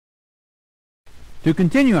To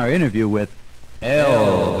continue our interview with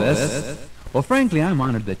Elvis. Well, frankly, I'm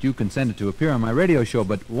honored that you consented to appear on my radio show,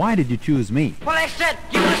 but why did you choose me? Well, they said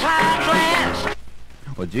you was high class.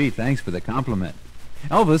 Well, gee, thanks for the compliment.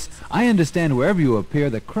 Elvis, I understand wherever you appear,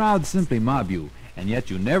 the crowd simply mob you, and yet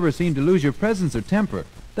you never seem to lose your presence or temper.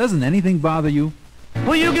 Doesn't anything bother you?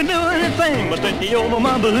 Well, you can do anything but take me over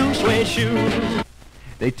my blue suede shoes.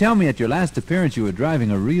 They tell me at your last appearance you were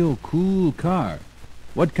driving a real cool car.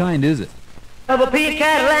 What kind is it? Of a Pete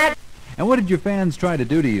Cadillac. And what did your fans try to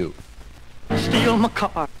do to you? Steal my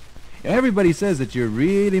car. Everybody says that you're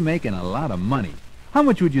really making a lot of money. How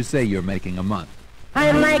much would you say you're making a month?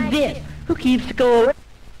 I'm like this. Who keeps score?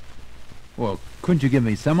 Well, couldn't you give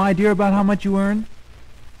me some idea about how much you earn?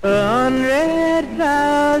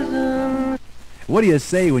 100,000. What do you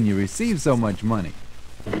say when you receive so much money?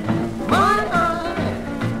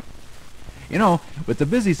 You know, with the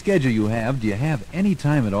busy schedule you have, do you have any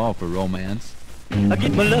time at all for romance? I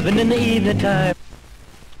get my loving in the evening time.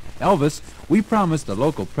 Elvis, we promised the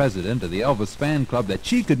local president of the Elvis fan club that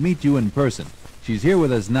she could meet you in person. She's here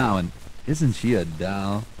with us now, and isn't she a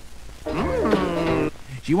doll?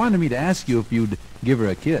 She wanted me to ask you if you'd give her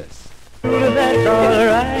a kiss. That's all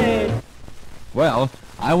right. Well,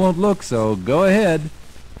 I won't look, so go ahead.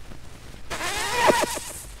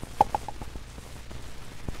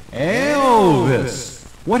 Elvis!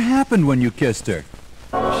 What happened when you kissed her?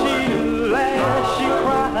 She laughed, she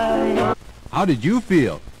cried. How did you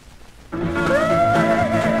feel?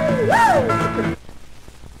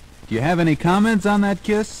 Do you have any comments on that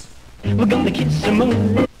kiss? We're gonna kiss some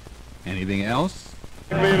more. Anything else?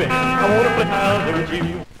 Baby, I wanna play house with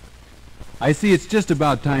you. I see it's just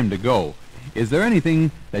about time to go. Is there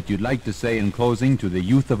anything that you'd like to say in closing to the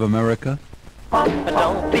youth of America?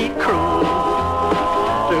 Don't be cruel to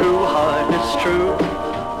who heart is true.